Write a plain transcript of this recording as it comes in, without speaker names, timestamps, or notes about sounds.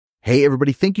Hey,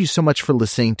 everybody. Thank you so much for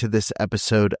listening to this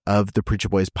episode of the Preacher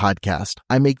Boys podcast.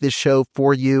 I make this show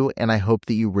for you, and I hope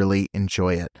that you really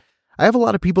enjoy it. I have a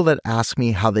lot of people that ask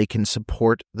me how they can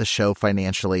support the show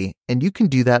financially, and you can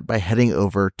do that by heading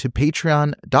over to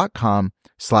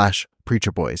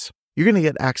patreon.com/preacherboys. You're going to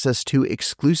get access to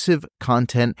exclusive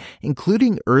content,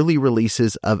 including early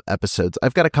releases of episodes.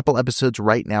 I've got a couple episodes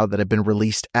right now that have been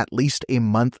released at least a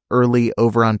month early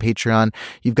over on Patreon.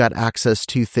 You've got access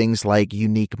to things like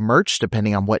unique merch,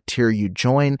 depending on what tier you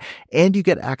join, and you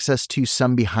get access to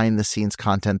some behind-the-scenes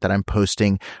content that I'm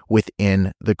posting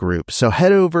within the group. So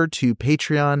head over to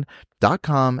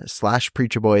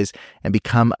patreon.com/preacherboys and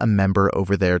become a member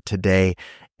over there today.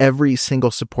 Every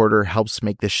single supporter helps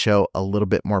make this show a little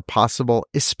bit more possible,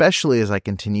 especially as I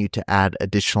continue to add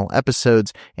additional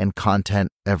episodes and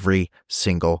content every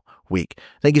single week.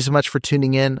 Thank you so much for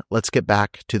tuning in. Let's get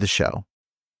back to the show.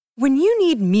 When you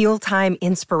need mealtime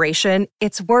inspiration,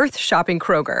 it's worth shopping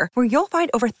Kroger, where you'll find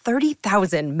over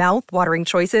 30,000 mouth-watering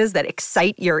choices that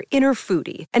excite your inner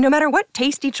foodie. And no matter what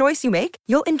tasty choice you make,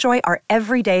 you'll enjoy our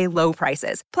everyday low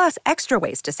prices, plus extra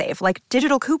ways to save, like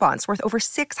digital coupons worth over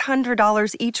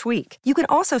 $600 each week. You can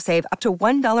also save up to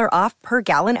 $1 off per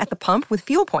gallon at the pump with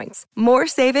fuel points. More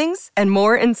savings and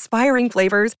more inspiring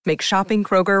flavors make shopping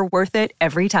Kroger worth it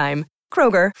every time.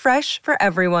 Kroger, fresh for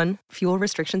everyone. Fuel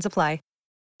restrictions apply.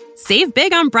 Save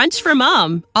big on brunch for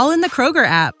mom, all in the Kroger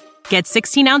app. Get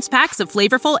 16-ounce packs of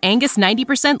flavorful Angus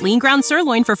 90% lean ground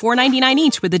sirloin for $4.99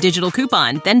 each with a digital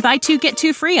coupon. Then buy 2, get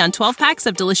 2 free on 12 packs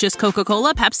of delicious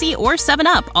Coca-Cola, Pepsi, or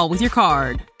 7-Up, all with your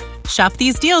card. Shop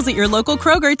these deals at your local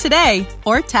Kroger today,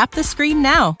 or tap the screen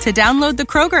now to download the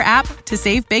Kroger app to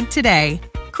save big today.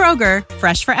 Kroger,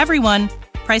 fresh for everyone.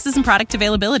 Prices and product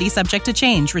availability subject to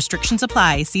change. Restrictions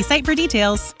apply. See site for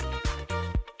details.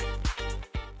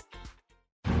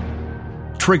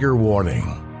 Trigger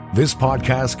warning. This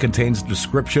podcast contains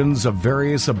descriptions of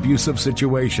various abusive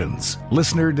situations.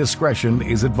 Listener discretion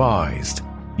is advised.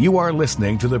 You are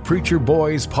listening to the Preacher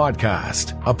Boys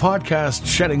podcast, a podcast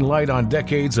shedding light on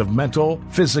decades of mental,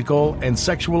 physical, and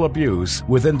sexual abuse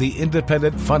within the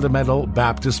independent fundamental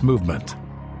Baptist movement.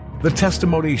 The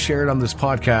testimonies shared on this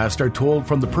podcast are told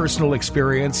from the personal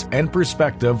experience and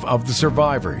perspective of the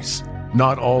survivors.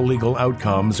 Not all legal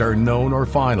outcomes are known or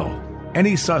final.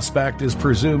 Any suspect is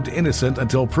presumed innocent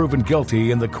until proven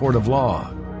guilty in the court of law.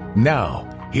 Now,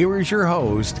 here is your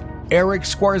host, Eric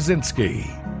Skwarczynski.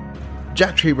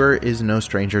 Jack Trieber is no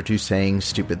stranger to saying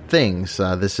stupid things.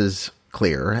 This is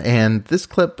clear, and this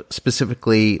clip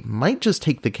specifically might just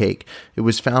take the cake. It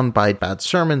was found by Bad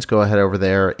Sermons. Go ahead over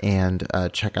there and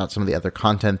check out some of the other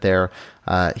content there.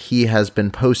 He has been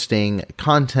posting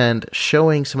content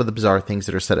showing some of the bizarre things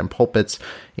that are said in pulpits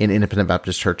in independent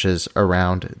Baptist churches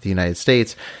around the United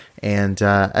States. And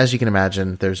as you can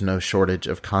imagine, there's no shortage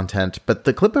of content. But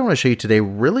the clip I want to show you today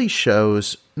really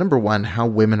shows, number one, how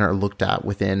women are looked at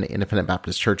within independent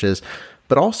Baptist churches,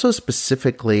 but also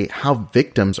specifically how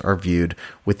victims are viewed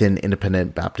within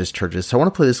independent Baptist churches. So I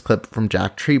want to play this clip from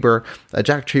Jack Trieber.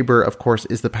 Jack Trieber, of course,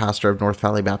 is the pastor of North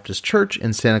Valley Baptist Church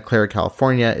in Santa Clara,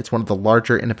 California. It's one of the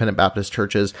larger independent Baptist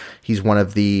churches. He's one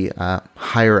of the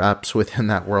higher ups within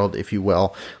that world, if you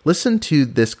will. Listen to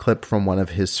this clip from one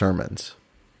of his sermons.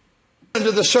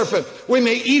 Unto the serpent, we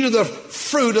may eat of the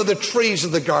fruit of the trees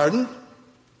of the garden.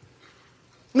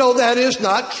 No, that is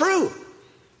not true.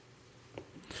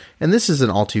 And this is an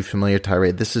all too familiar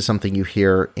tirade. This is something you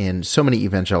hear in so many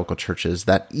evangelical churches,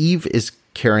 that Eve is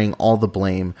carrying all the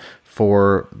blame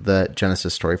for the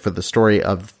Genesis story, for the story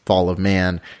of the fall of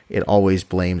man. It always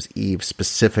blames Eve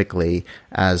specifically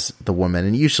as the woman.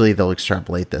 And usually they'll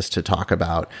extrapolate this to talk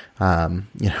about,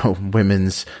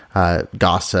 women's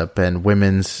gossip and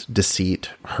women's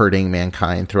deceit hurting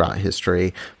mankind throughout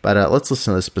history. But let's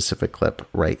listen to this specific clip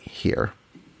right here.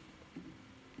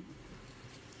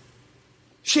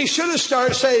 She should have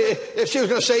started saying, if she was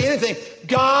going to say anything,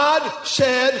 God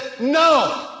said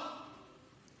no.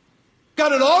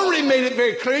 God had already made it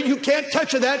very clear, you can't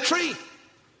touch of that tree.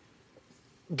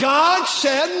 God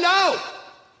said no.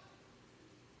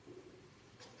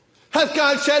 Hath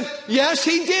God said, yes,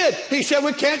 he did. He said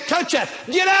we can't touch that.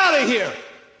 Get out of here.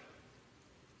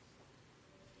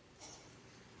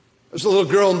 There's a little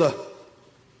girl in the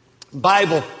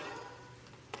Bible.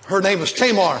 Her name was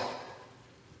Tamar.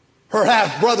 Her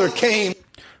half-brother came.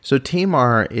 So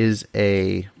Tamar is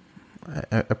a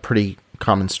pretty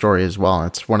common story as well.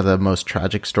 It's one of the most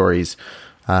tragic stories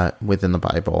within the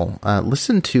Bible.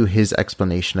 Listen to his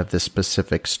explanation of this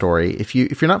specific story. If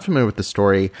you're not familiar with the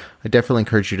story, I definitely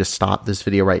encourage you to stop this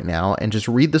video right now and just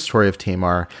read the story of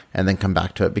Tamar and then come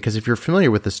back to it. Because if you're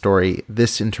familiar with the story,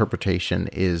 this interpretation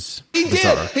is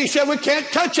bizarre. Did. He said, we can't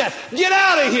touch that. Get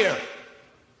out of here.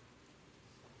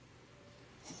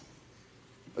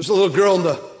 There's a little girl in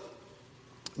the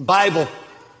Bible.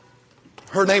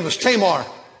 Her name was Tamar.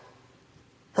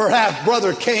 Her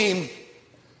half-brother came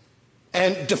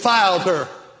and defiled her.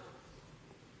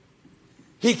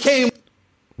 He came,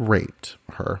 raped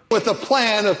her, with a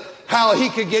plan of how he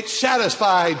could get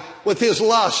satisfied with his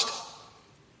lust.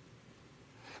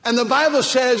 And the Bible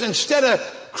says instead of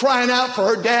crying out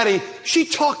for her daddy, she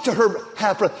talked to her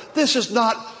half-brother. This is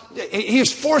not, he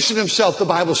is forcing himself, the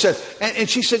Bible said. And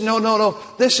she said, no,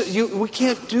 we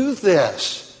can't do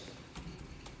this.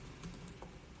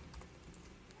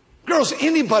 Girls,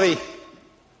 anybody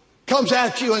comes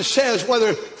at you and says,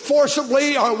 whether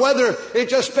forcibly or whether it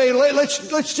just may,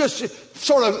 let's just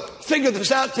sort of figure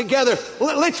this out together.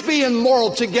 Let's be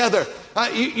immoral together.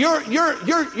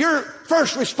 Your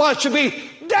first response should be,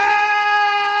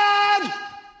 Dad!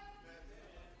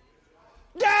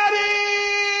 Daddy!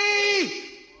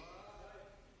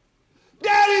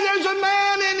 Daddy, there's a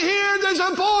man in here, there's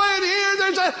a boy in here,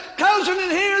 there's a cousin in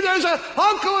here, there's an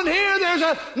uncle in here, there's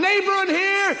a neighbor in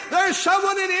here, there's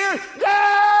someone in here.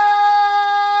 Dad!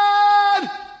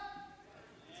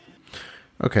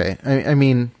 Okay, I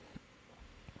mean,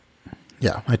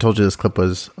 yeah, I told you this clip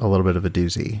was a little bit of a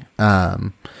doozy.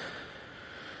 I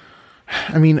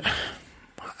mean,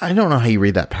 I don't know how you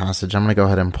read that passage. I'm going to go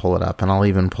ahead and pull it up, and I'll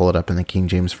even pull it up in the King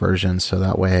James Version, so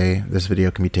that way this video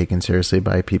can be taken seriously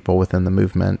by people within the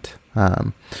movement.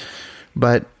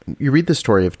 But you read the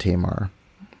story of Tamar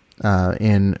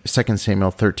in 2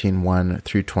 Samuel 13:1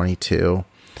 through 22,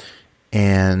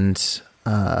 and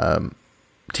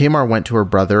Tamar went to her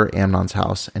brother Amnon's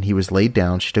house, and he was laid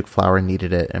down. She took flour and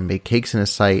kneaded it, and made cakes in his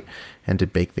sight, and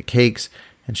did bake the cakes.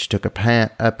 And she took a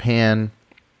pan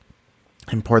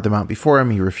and poured them out before him.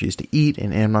 He refused to eat,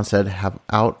 and Amnon said, have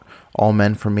out all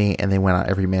men from me, and they went out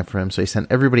every man from him. So he sent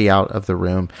everybody out of the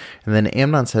room. And then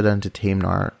Amnon said unto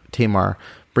Tamar,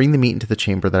 bring the meat into the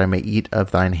chamber, that I may eat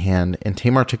of thine hand. And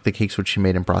Tamar took the cakes which she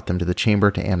made, and brought them to the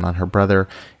chamber to Amnon her brother.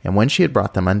 And when she had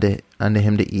brought them unto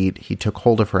him to eat, he took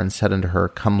hold of her, and said unto her,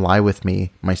 come lie with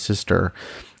me, my sister.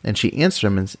 And she answered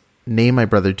him, and nay, my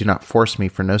brother, do not force me,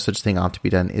 for no such thing ought to be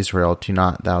done in Israel. Do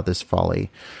not thou this folly.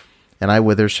 And I,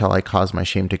 whither shall I cause my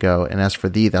shame to go? And as for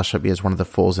thee, thou shalt be as one of the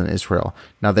fools in Israel.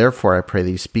 Now therefore, I pray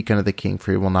thee, speak unto the king,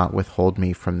 for he will not withhold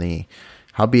me from thee.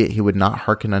 Howbeit he would not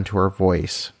hearken unto her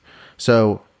voice.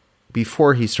 So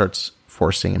before he starts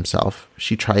forcing himself,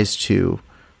 she tries to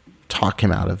talk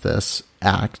him out of this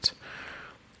act.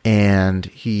 And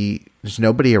there's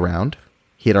nobody around.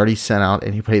 He had already sent out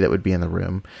anybody that would be in the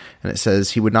room. And it says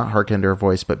he would not hearken to her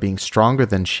voice, but being stronger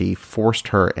than she, forced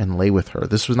her and lay with her.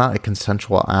 This was not a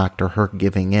consensual act or her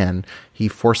giving in. He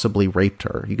forcibly raped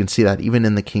her. You can see that even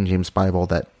in the King James Bible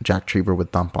that Jack Trieber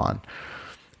would thump on.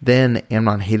 Then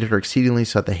Amnon hated her exceedingly,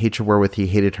 so that the hatred wherewith he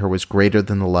hated her was greater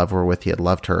than the love wherewith he had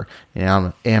loved her.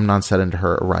 And Amnon said unto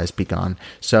her, arise, be gone.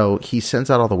 So he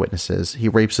sends out all the witnesses. He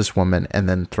rapes this woman and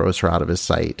then throws her out of his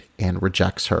sight and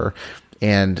rejects her.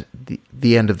 And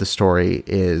the end of the story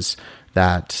is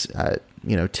that,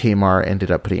 Tamar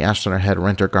ended up putting ashes on her head,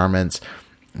 rent her garments,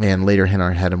 and laid her hand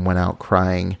on her head and went out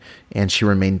crying. And she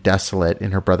remained desolate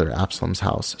in her brother Absalom's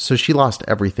house. So she lost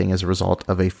everything as a result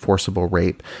of a forcible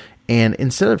rape. And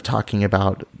instead of talking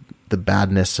about the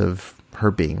badness of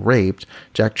her being raped,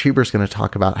 Jack Trieber is going to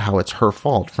talk about how it's her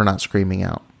fault for not screaming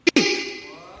out. Daddy,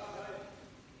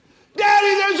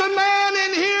 there's a man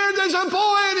in here, there's a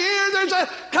boy in here, there's a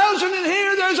cousin in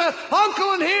here, there's an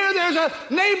uncle in here, there's a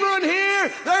neighbor in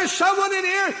here, there's someone in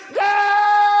here. Dad!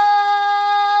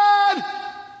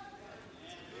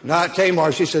 Not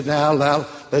Tamar. She said, now,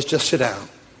 let's just sit down.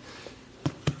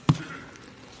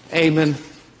 Amen.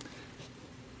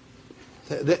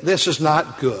 This is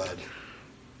not good.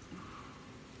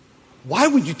 Why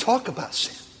would you talk about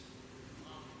sin?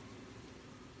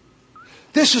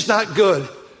 This is not good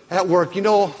at work.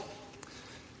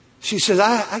 She says,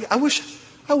 I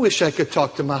wish I could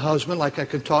talk to my husband like I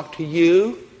could talk to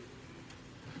you.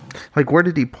 Like, where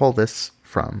did he pull this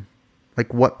from?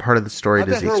 Like, what part of the story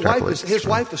does he extrapolate this his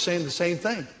from? wife is saying the same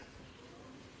thing.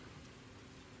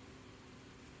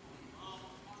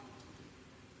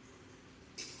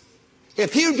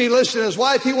 If he would be listening to his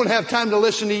wife, he wouldn't have time to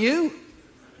listen to you.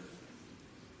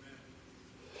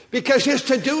 Because his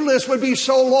to-do list would be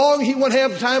so long, he wouldn't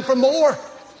have time for more.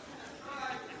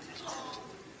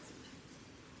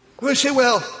 We say,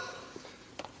 well,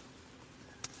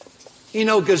 You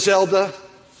know, Gazelda,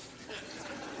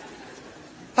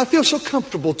 I feel so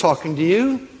comfortable talking to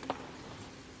you.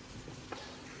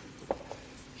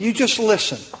 You just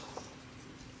listen.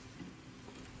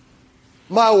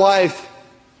 My wife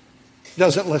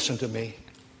doesn't listen to me.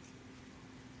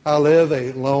 I live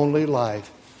a lonely life.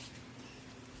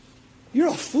 You're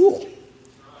a fool.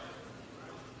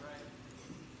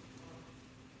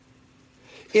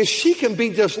 If she can be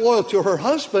disloyal to her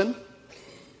husband,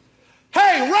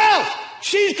 hey, Ralph,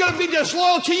 she's going to be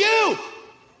disloyal to you.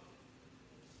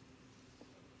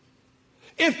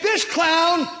 If this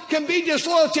clown can be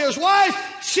disloyal to his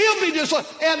wife, she'll be disloyal.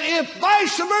 And if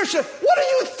vice versa, what are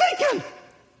you thinking?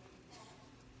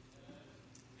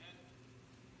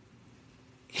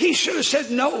 He should have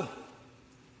said no.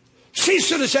 She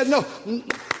should have said no.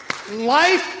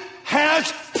 Life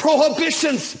has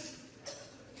prohibitions.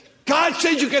 God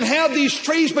said you can have these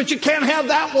trees, but you can't have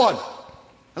that one.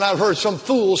 And I've heard some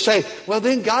fools say, well,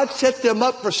 then God set them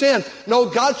up for sin. No,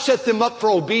 God set them up for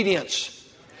obedience.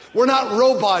 We're not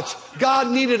robots.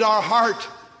 God needed our heart.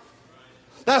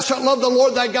 Thou shalt love the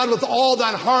Lord thy God with all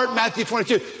thine heart, Matthew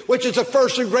 22, which is the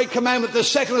first and great commandment. The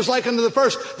second is like unto the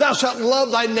first. Thou shalt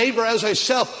love thy neighbor as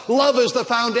thyself. Love is the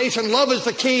foundation. Love is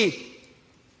the key.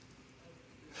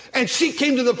 And she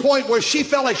came to the point where she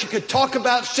felt like she could talk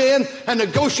about sin and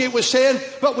negotiate with sin,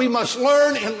 but we must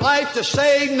learn in life to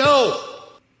say no.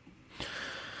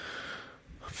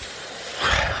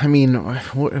 I mean,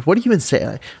 what do you even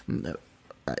say?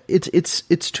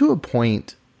 It's to a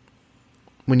point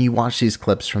when you watch these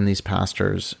clips from these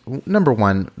pastors. Number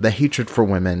one, the hatred for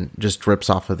women just drips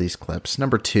off of these clips.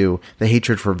 Number two, the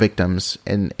hatred for victims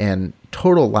and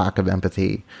total lack of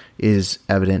empathy is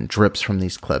evident, drips from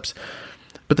these clips.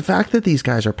 But the fact that these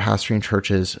guys are pastoring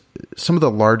churches, some of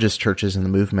the largest churches in the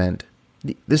movement,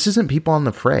 this isn't people on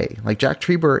the fray. Like, Jack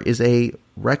Trieber is a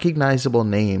recognizable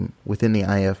name within the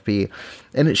IFB,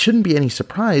 and it shouldn't be any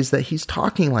surprise that he's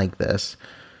talking like this,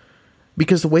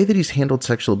 because the way that he's handled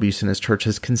sexual abuse in his church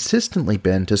has consistently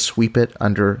been to sweep it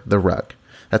under the rug.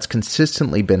 That's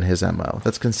consistently been his MO.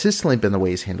 That's consistently been the way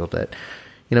he's handled it.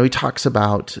 You know, he talks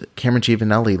about Cameron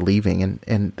Giovanelli leaving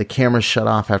and the camera's shut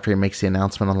off after he makes the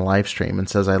announcement on the live stream and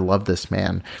says, I love this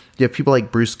man. You have people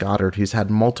like Bruce Goddard, who's had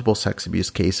multiple sex abuse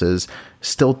cases,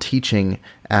 still teaching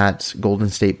at Golden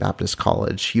State Baptist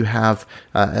College. You have,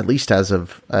 at least as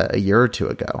of a year or two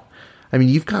ago. I mean,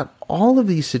 you've got all of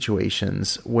these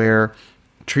situations where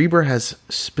Trieber has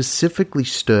specifically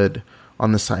stood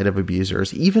on the side of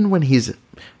abusers, even when he's,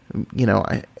 you know,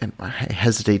 I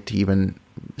hesitate to even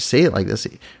say it like this,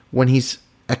 when he's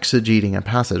exegeting a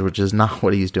passage, which is not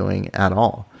what he's doing at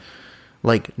all.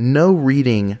 Like, no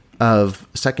reading of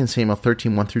 2 Samuel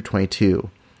 13, 1 through 22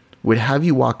 would have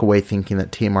you walk away thinking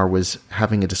that Tamar was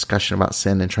having a discussion about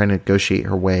sin and trying to negotiate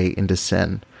her way into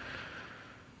sin.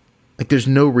 Like, there's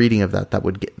no reading of that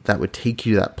would take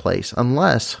you to that place,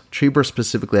 unless Trieber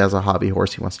specifically has a hobby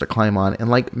horse he wants to climb on. And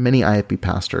like many IFB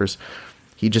pastors,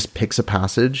 he just picks a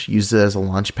passage, uses it as a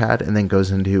launch pad, and then goes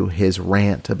into his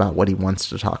rant about what he wants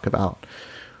to talk about.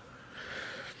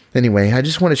 Anyway, I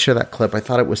just want to share that clip. I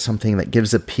thought it was something that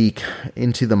gives a peek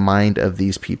into the mind of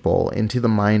these people, into the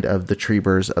mind of the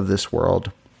Triebers of this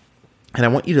world. And I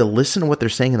want you to listen to what they're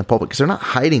saying in the pulpit, because they're not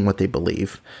hiding what they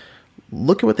believe.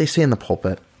 Look at what they say in the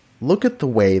pulpit. Look at the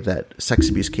way that sex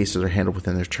abuse cases are handled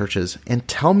within their churches, and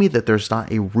tell me that there's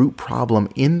not a root problem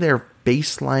in their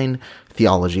baseline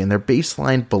theology and their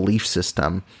baseline belief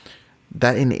system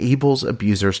that enables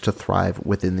abusers to thrive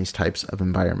within these types of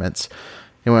environments.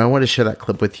 Anyway, I want to share that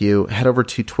clip with you. Head over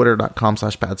to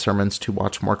twitter.com/badsermons to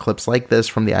watch more clips like this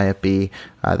from the IFB.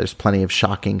 There's plenty of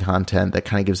shocking content that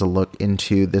kind of gives a look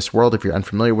into this world if you're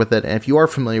unfamiliar with it. And if you are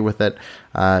familiar with it,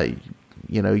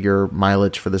 you know, your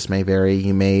mileage for this may vary.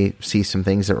 You may see some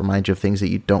things that remind you of things that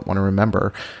you don't want to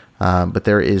remember. But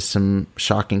there is some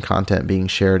shocking content being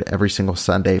shared every single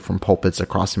Sunday from pulpits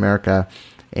across America.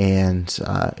 And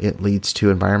it leads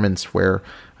to environments where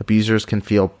abusers can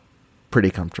feel pretty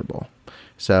comfortable.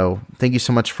 So thank you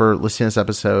so much for listening to this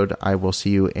episode. I will see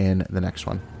you in the next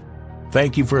one.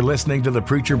 Thank you for listening to the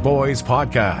Preacher Boys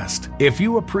podcast. If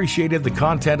you appreciated the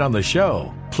content on the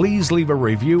show, please leave a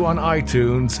review on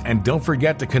iTunes, and don't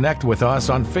forget to connect with us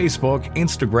on Facebook,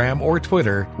 Instagram, or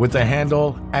Twitter with the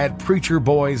handle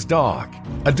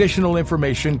 @PreacherBoysDoc. Additional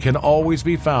information can always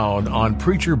be found on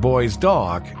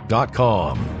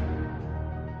PreacherBoysDoc.com.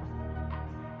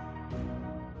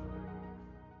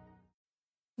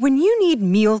 When you need need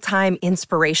mealtime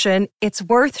inspiration, it's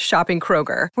worth shopping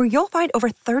Kroger, where you'll find over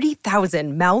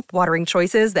 30,000 mouth-watering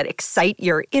choices that excite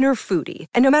your inner foodie.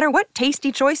 And no matter what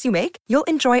tasty choice you make, you'll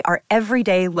enjoy our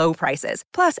everyday low prices,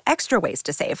 plus extra ways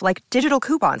to save, like digital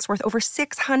coupons worth over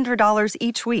 $600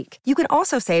 each week. You can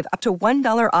also save up to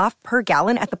 $1 off per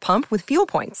gallon at the pump with fuel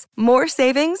points. More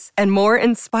savings and more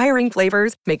inspiring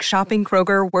flavors make shopping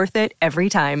Kroger worth it every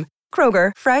time.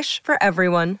 Kroger, fresh for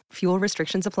everyone. Fuel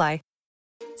restrictions apply.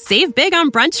 Save big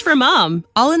on brunch for mom,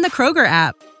 all in the Kroger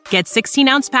app. Get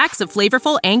 16-ounce packs of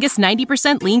flavorful Angus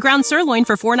 90% lean ground sirloin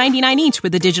for $4.99 each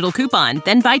with a digital coupon.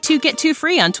 Then buy 2, get 2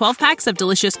 free on 12 packs of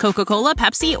delicious Coca-Cola,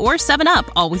 Pepsi, or 7-Up,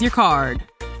 all with your card.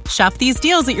 Shop these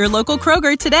deals at your local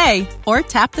Kroger today, or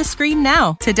tap the screen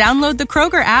now to download the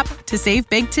Kroger app to save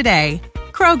big today.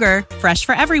 Kroger, fresh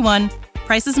for everyone.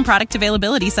 Prices and product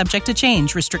availability subject to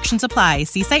change. Restrictions apply.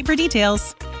 See site for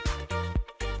details.